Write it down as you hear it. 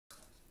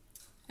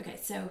Okay,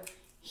 so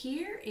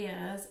here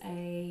is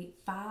a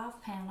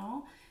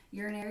 5-panel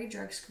urinary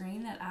drug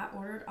screen that I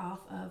ordered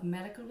off of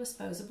Medical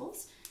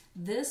Disposables.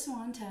 This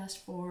one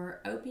tests for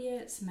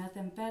opiates,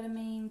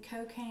 methamphetamine,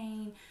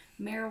 cocaine,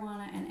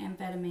 marijuana, and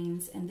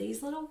amphetamines. And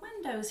these little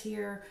windows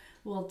here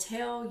will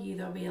tell you,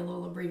 there'll be a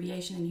little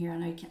abbreviation in here. I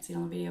know you can't see it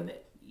on the video,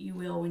 but you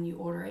will when you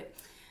order it,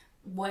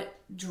 what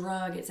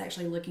drug it's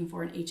actually looking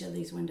for in each of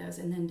these windows.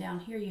 And then down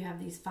here you have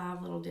these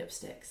 5 little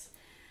dipsticks.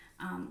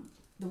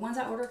 The ones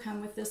I order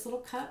come with this little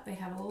cup. They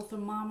have a little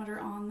thermometer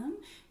on them.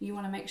 You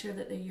want to make sure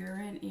that the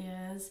urine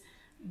is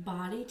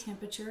body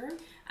temperature.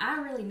 I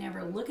really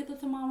never look at the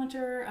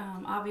thermometer.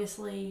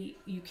 Obviously,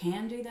 you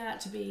can do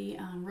that to be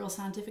real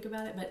scientific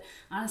about it, but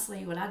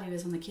honestly, what I do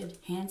is when the kid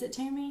hands it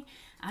to me,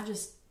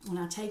 when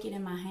I take it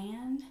in my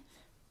hand,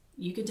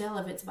 you can tell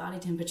if it's body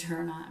temperature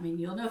or not. I mean,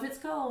 you'll know if it's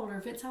cold or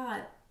if it's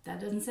hot. That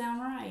doesn't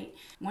sound right.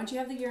 Once you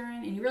have the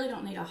urine, and you really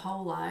don't need a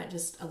whole lot,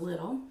 just a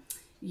little,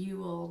 you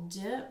will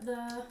dip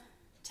the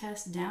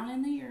test down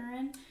in the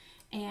urine,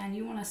 and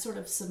you want to sort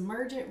of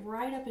submerge it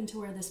right up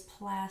into where this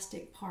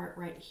plastic part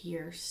right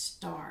here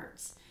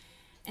starts.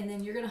 And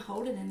then you're going to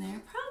hold it in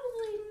there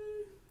probably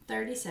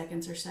 30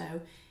 seconds or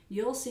so.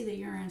 You'll see the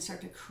urine start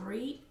to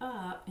creep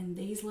up in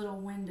these little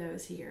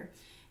windows here.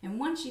 And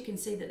once you can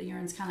see that the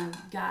urine's kind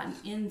of gotten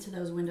into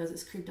those windows,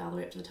 it's creeped all the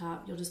way up to the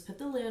top, you'll just put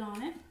the lid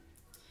on it.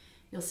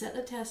 You'll set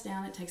the test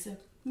down. It takes a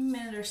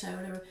minute or so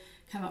to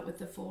come up with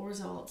the full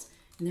results.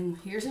 And then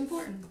here's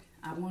important.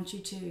 I want you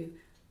to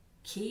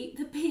keep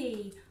the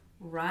pee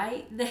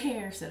right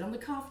there. Sit on the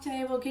coffee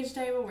table, kitchen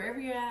table, wherever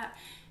you're at,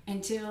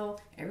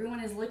 until everyone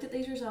has looked at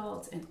these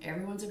results and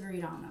everyone's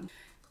agreed on them.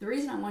 The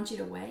reason I want you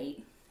to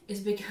wait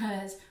is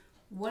because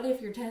what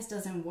if your test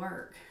doesn't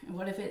work?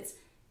 What if it's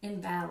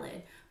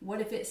invalid?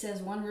 What if it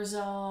says one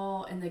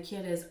result and the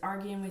kid is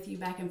arguing with you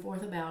back and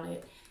forth about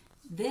it?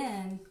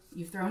 Then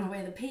you've thrown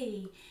away the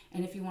pee,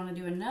 and if you want to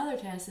do another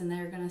test, then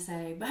they're going to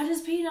say, but I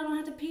just peed, I don't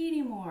have to pee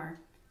anymore.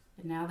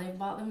 And now they've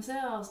bought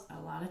themselves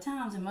a lot of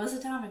times, and most of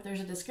the time if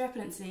there's a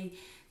discrepancy,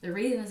 the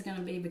reason is going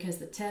to be because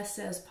the test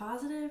says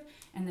positive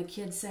and the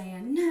kid's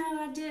saying, no,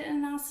 I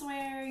didn't, I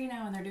swear,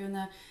 and they're doing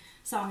the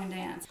song and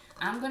dance.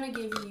 I'm going to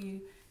give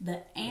you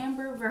the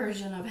amber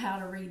version of how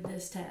to read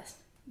this test.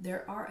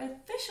 There are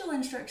official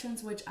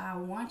instructions which I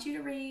want you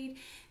to read.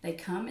 They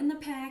come in the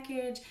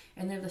package,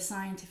 and they're the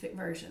scientific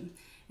version.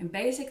 And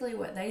basically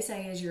what they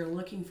say is you're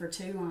looking for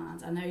 2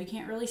 lines. I know you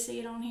can't really see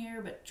it on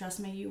here, but trust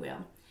me, you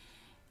will.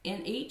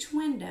 In each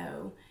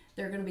window,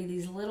 there are going to be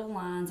these little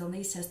lines on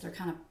these tests. They're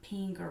kind of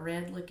pink or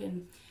red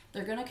looking.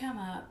 They're going to come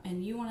up,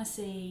 and you want to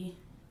see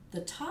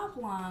the top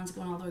lines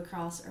going all the way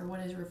across are what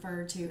is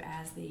referred to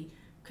as the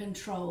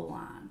control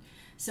line.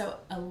 So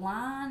a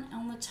line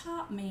on the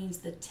top means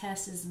the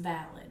test is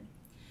valid.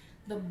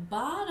 The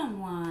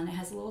bottom line, it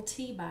has a little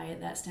T by it,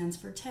 that stands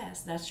for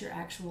test. That's your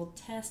actual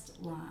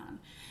test line.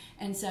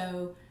 And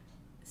so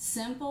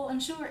simple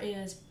and short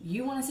is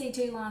you want to see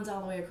 2 lines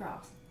all the way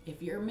across.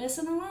 If you're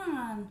missing a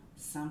line,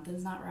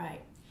 something's not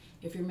right.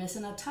 If you're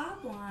missing a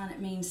top line,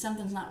 it means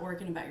something's not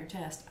working about your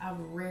test. I've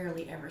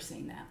rarely ever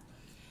seen that.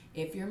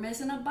 If you're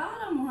missing a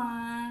bottom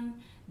line,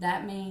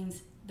 that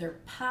means they're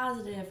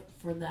positive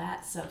for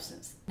that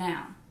substance.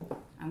 Now,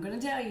 I'm going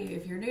to tell you,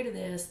 if you're new to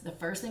this, the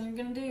first thing you're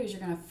going to do is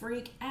you're going to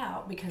freak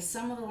out because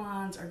some of the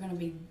lines are going to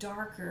be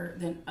darker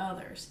than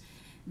others.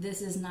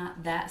 This is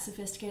not that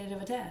sophisticated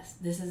of a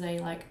test. This is a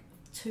like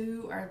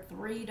 $2 or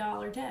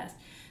 $3 test.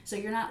 So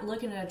you're not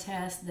looking at a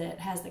test that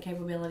has the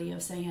capability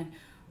of saying,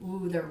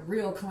 ooh, they're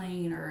real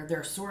clean, or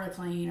they're sort of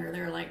clean, or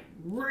they're like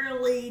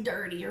really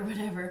dirty or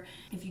whatever.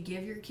 If you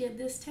give your kid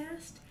this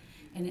test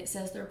and it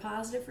says they're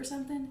positive for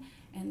something,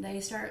 and they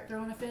start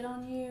throwing a fit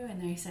on you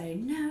and they say,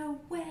 no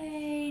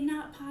way,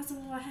 not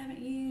possible, I haven't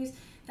used,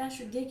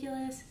 that's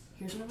ridiculous.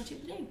 Here's what I want you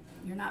to do.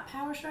 You're not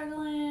power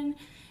struggling.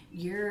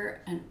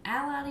 You're an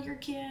ally to your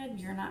kid.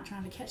 You're not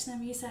trying to catch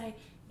them. You say,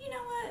 you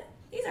know what?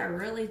 These are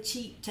really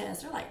cheap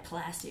tests. They're like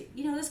plastic.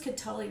 This could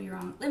totally be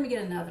wrong. Let me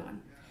get another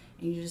one.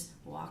 And you just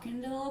walk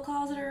into the little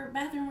closet or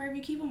bathroom, wherever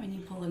you keep them, and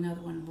you pull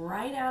another one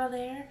right out of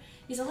there.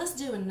 You say, let's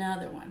do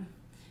another one.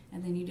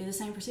 And then you do the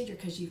same procedure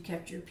because you've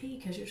kept your pee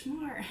because you're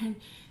smart.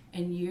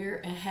 And you're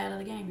ahead of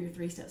the game. You're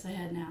 3 steps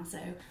ahead now. So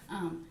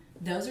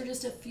those are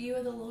just a few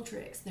of the little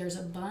tricks. There's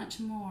a bunch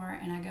more,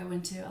 and I go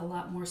into a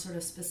lot more sort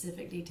of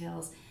specific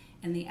details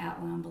in the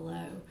outline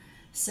below.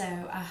 So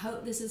I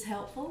hope this is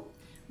helpful.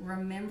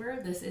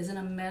 Remember, this isn't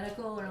a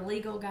medical or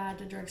legal guide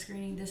to drug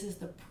screening. This is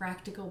the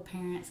practical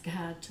parent's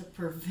guide to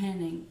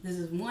preventing. This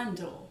is one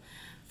tool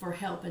for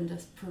helping to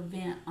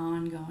prevent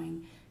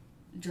ongoing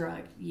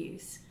drug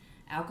use.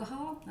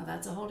 Alcohol, now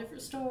that's a whole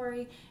different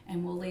story,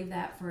 and we'll leave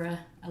that for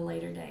a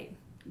later date.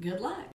 Good luck.